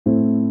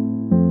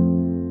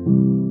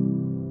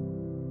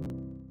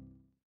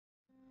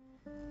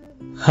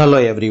Hello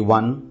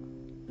everyone.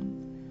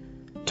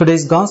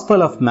 Today's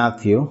Gospel of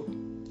Matthew,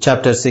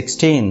 chapter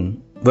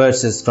 16,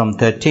 verses from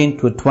 13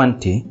 to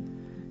 20,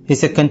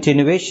 is a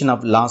continuation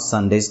of last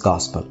Sunday's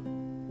Gospel.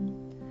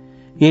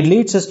 It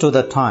leads us to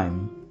the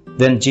time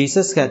when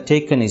Jesus had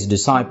taken his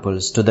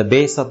disciples to the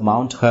base of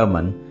Mount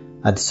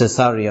Hermon at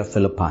Caesarea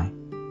Philippi.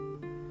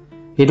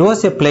 It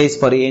was a place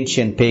for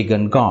ancient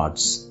pagan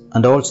gods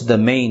and also the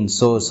main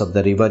source of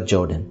the river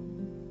Jordan.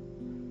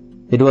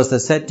 It was the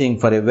setting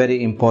for a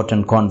very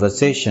important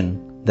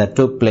conversation that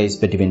took place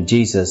between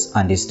Jesus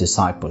and his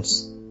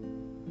disciples.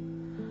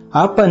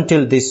 Up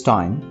until this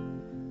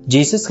time,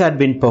 Jesus had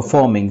been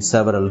performing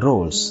several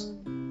roles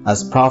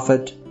as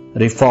prophet,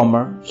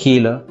 reformer,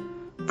 healer,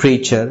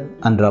 preacher,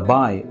 and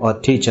rabbi or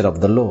teacher of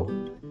the law.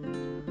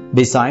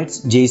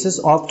 Besides, Jesus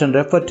often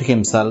referred to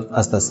himself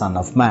as the Son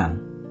of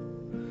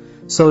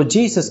Man. So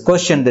Jesus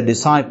questioned the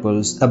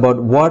disciples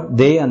about what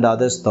they and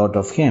others thought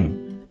of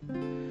him.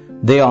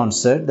 They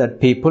answered that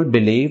people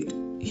believed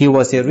he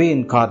was a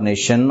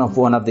reincarnation of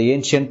one of the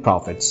ancient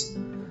prophets,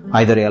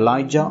 either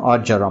Elijah or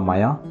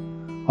Jeremiah,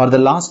 or the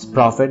last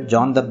prophet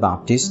John the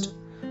Baptist,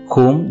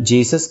 whom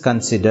Jesus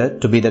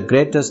considered to be the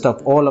greatest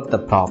of all of the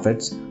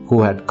prophets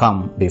who had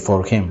come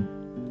before him.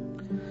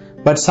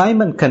 But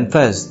Simon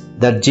confessed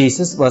that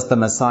Jesus was the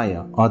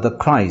Messiah or the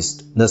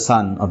Christ, the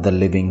Son of the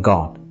living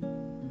God.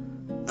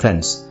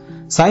 Friends,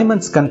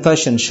 Simon's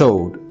confession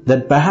showed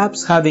that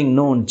perhaps having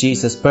known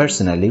Jesus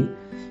personally,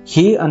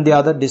 he and the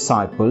other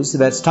disciples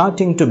were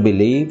starting to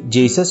believe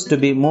Jesus to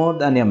be more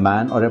than a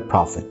man or a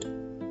prophet.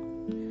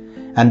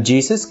 And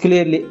Jesus,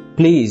 clearly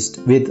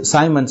pleased with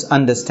Simon's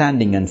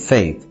understanding and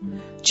faith,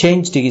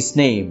 changed his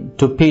name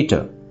to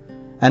Peter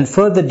and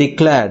further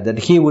declared that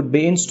he would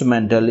be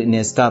instrumental in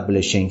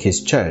establishing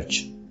his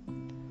church.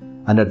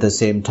 And at the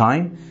same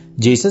time,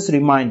 Jesus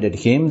reminded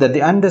him that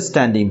the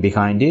understanding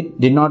behind it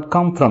did not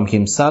come from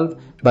himself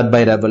but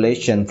by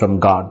revelation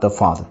from God the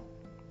Father.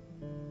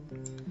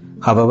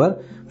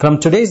 However, from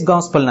today's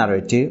Gospel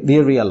narrative, we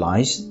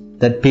realize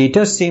that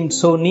Peter seemed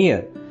so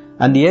near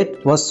and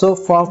yet was so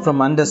far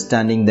from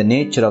understanding the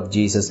nature of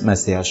Jesus'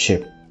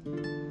 Messiahship.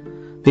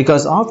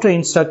 Because after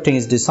instructing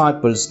his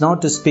disciples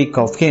not to speak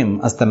of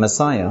him as the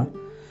Messiah,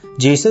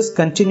 Jesus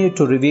continued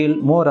to reveal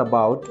more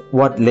about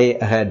what lay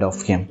ahead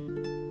of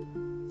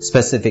him.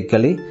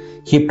 Specifically,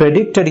 he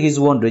predicted his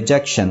own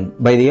rejection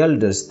by the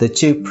elders, the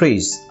chief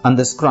priests, and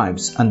the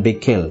scribes and be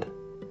killed.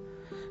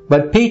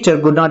 But Peter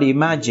could not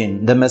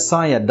imagine the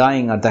Messiah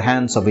dying at the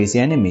hands of his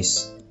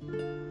enemies.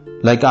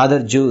 Like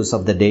other Jews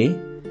of the day,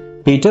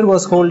 Peter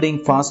was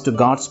holding fast to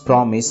God's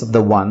promise of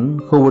the one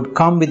who would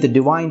come with the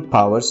divine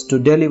powers to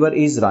deliver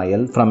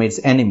Israel from its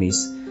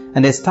enemies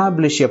and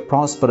establish a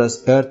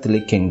prosperous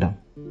earthly kingdom.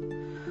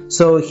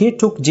 So he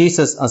took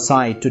Jesus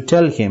aside to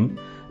tell him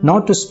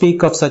not to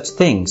speak of such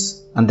things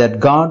and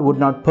that God would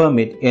not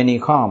permit any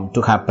harm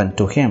to happen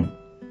to him.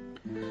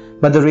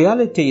 But the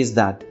reality is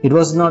that it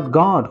was not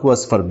God who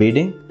was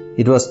forbidding,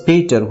 it was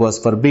Peter who was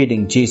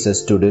forbidding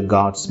Jesus to do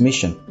God's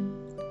mission.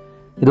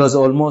 It was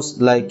almost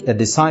like a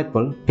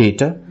disciple,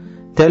 Peter,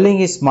 telling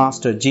his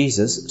master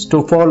Jesus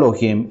to follow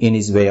him in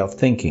his way of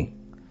thinking.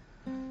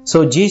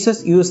 So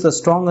Jesus used the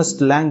strongest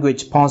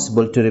language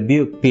possible to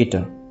rebuke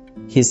Peter.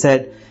 He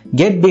said,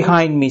 "Get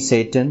behind me,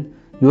 Satan,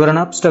 you are an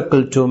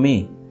obstacle to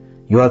me.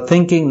 You are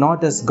thinking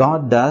not as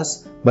God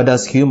does, but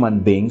as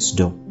human beings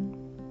do."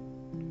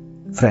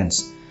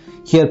 Friends,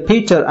 here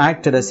Peter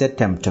acted as a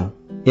tempter,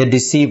 a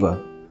deceiver,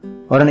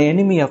 or an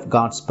enemy of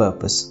God's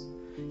purpose.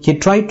 He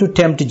tried to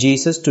tempt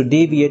Jesus to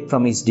deviate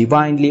from his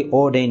divinely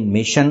ordained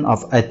mission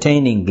of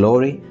attaining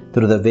glory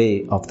through the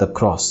way of the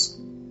cross.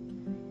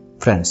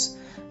 Friends,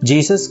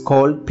 Jesus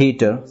called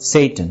Peter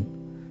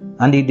Satan,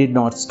 and he did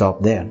not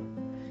stop there.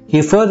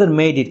 He further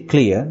made it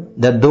clear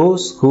that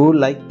those who,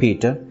 like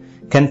Peter,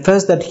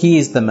 confess that he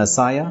is the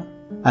Messiah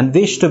and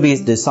wish to be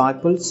his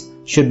disciples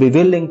should be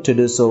willing to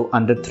do so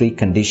under three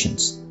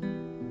conditions.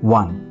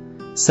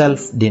 1.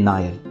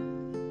 Self-denial.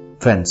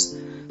 Friends,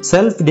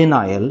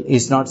 self-denial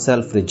is not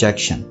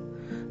self-rejection,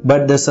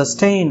 but the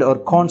sustained or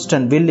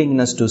constant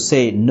willingness to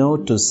say no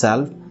to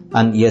self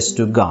and yes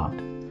to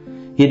God.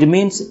 It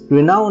means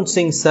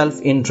renouncing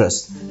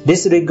self-interest,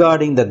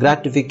 disregarding the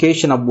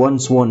gratification of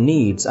one's own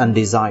needs and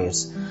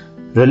desires,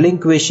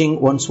 relinquishing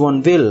one's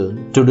own will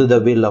to do the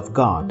will of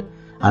God,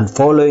 and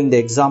following the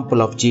example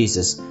of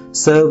Jesus,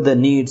 serve the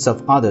needs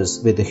of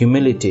others with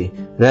humility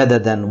rather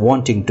than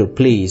wanting to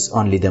please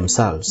only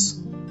themselves.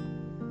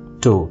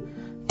 2.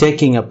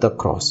 Taking up the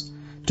cross.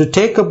 To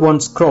take up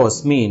one's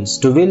cross means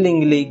to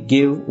willingly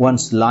give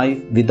one's life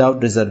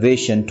without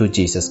reservation to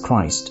Jesus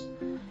Christ.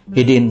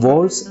 It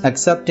involves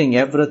accepting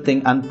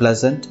everything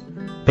unpleasant,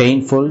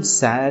 painful,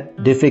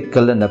 sad,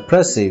 difficult and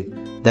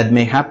oppressive that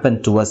may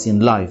happen to us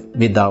in life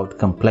without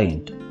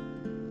complaint.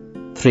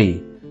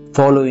 3.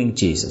 Following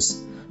Jesus.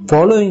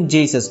 Following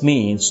Jesus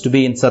means to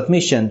be in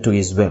submission to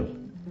His will.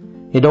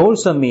 It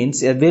also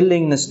means a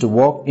willingness to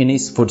walk in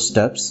His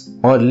footsteps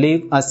or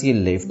live as He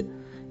lived,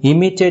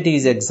 imitate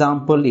His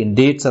example in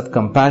deeds of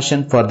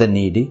compassion for the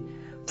needy,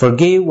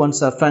 forgive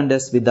one's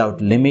offenders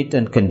without limit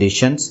and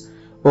conditions,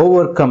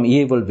 overcome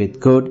evil with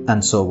good,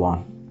 and so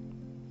on.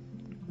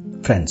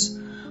 Friends,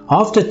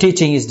 after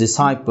teaching his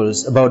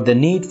disciples about the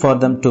need for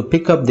them to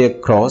pick up their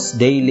cross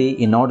daily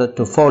in order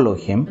to follow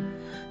him,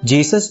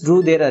 Jesus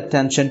drew their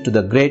attention to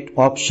the great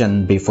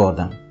option before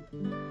them.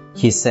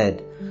 He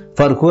said,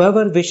 "For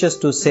whoever wishes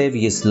to save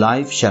his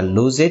life shall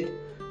lose it,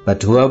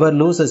 but whoever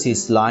loses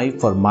his life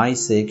for my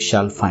sake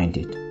shall find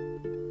it."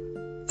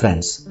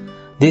 Friends,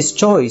 this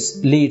choice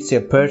leads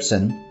a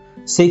person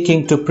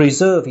seeking to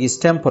preserve his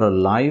temporal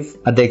life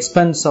at the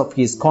expense of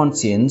his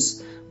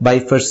conscience by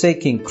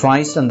forsaking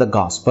Christ and the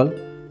gospel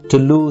to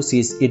lose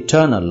his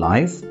eternal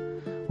life,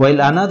 while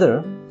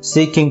another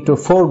seeking to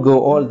forego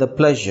all the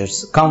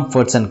pleasures,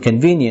 comforts and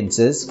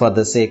conveniences for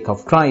the sake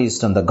of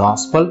Christ and the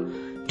gospel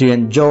to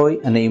enjoy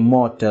an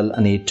immortal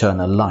and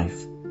eternal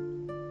life.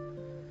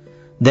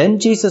 Then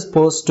Jesus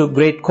posed two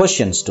great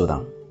questions to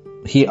them.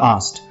 He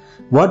asked,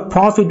 "What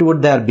profit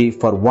would there be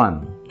for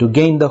one to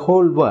gain the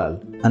whole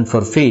world and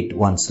forfeit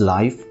one's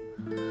life?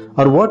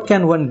 Or what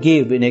can one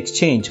give in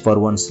exchange for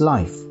one's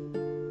life?"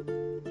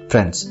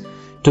 Friends,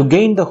 to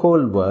gain the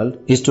whole world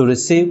is to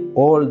receive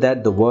all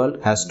that the world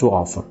has to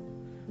offer: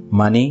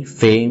 money,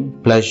 fame,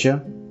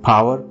 pleasure,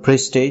 power,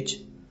 prestige,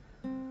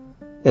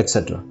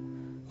 etc.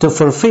 To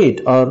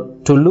forfeit or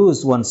to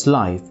lose one's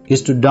life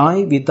is to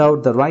die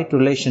without the right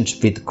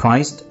relationship with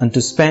Christ and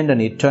to spend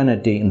an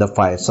eternity in the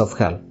fires of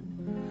hell.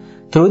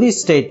 Through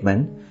this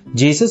statement,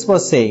 Jesus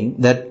was saying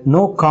that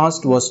no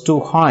cost was too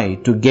high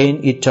to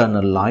gain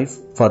eternal life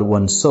for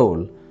one's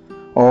soul,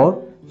 or,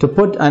 to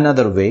put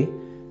another way,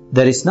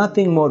 there is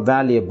nothing more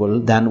valuable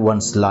than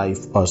one's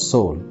life or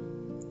soul.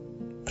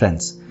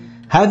 Friends,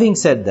 having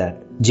said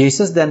that,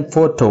 Jesus then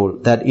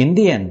foretold that in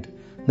the end,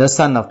 the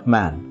Son of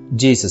Man,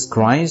 Jesus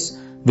Christ,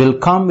 will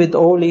come with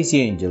all his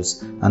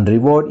angels and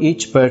reward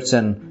each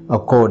person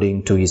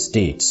according to his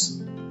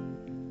deeds.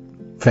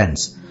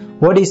 Friends,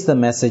 what is the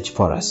message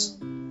for us?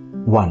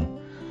 1.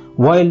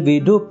 While we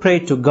do pray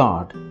to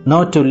God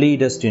not to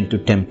lead us into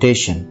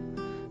temptation,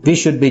 we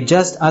should be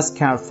just as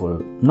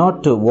careful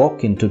not to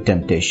walk into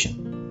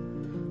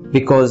temptation.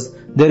 Because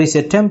there is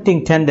a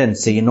tempting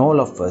tendency in all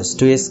of us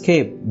to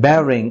escape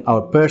bearing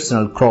our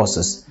personal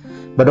crosses,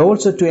 but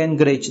also to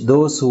encourage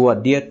those who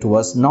are dear to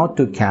us not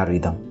to carry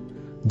them,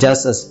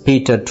 just as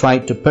Peter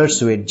tried to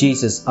persuade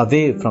Jesus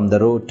away from the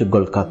road to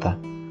Golgotha.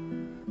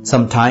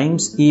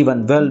 Sometimes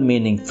even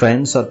well-meaning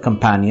friends or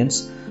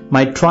companions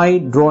might try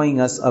drawing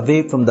us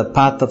away from the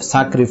path of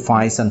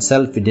sacrifice and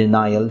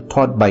self-denial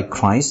taught by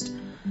Christ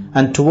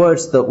and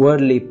towards the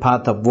worldly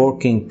path of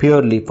working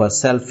purely for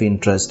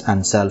self-interest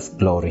and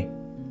self-glory.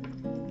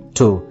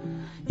 2.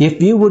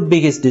 If we would be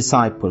his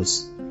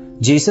disciples,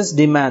 Jesus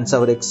demands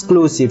our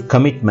exclusive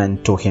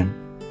commitment to him.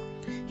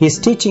 His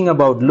teaching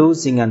about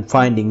losing and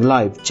finding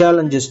life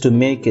challenges to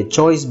make a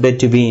choice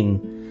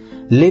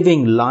between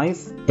living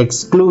life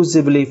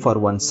exclusively for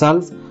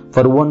oneself,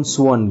 for one's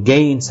own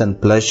gains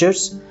and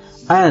pleasures,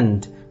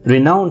 and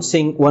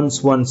renouncing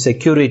one's own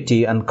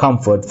security and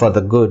comfort for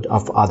the good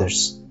of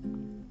others.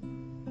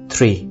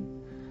 3.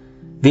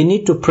 We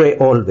need to pray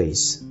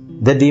always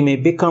that we may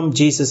become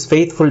Jesus'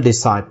 faithful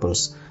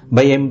disciples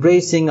by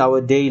embracing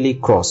our daily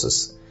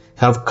crosses,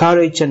 have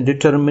courage and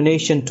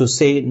determination to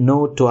say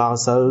no to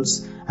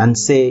ourselves and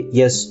say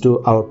yes to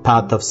our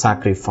path of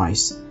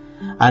sacrifice,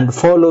 and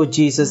follow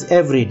Jesus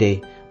every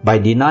day by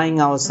denying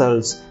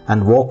ourselves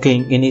and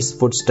walking in his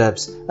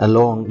footsteps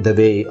along the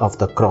way of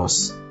the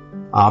cross.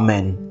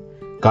 Amen.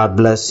 God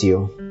bless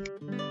you.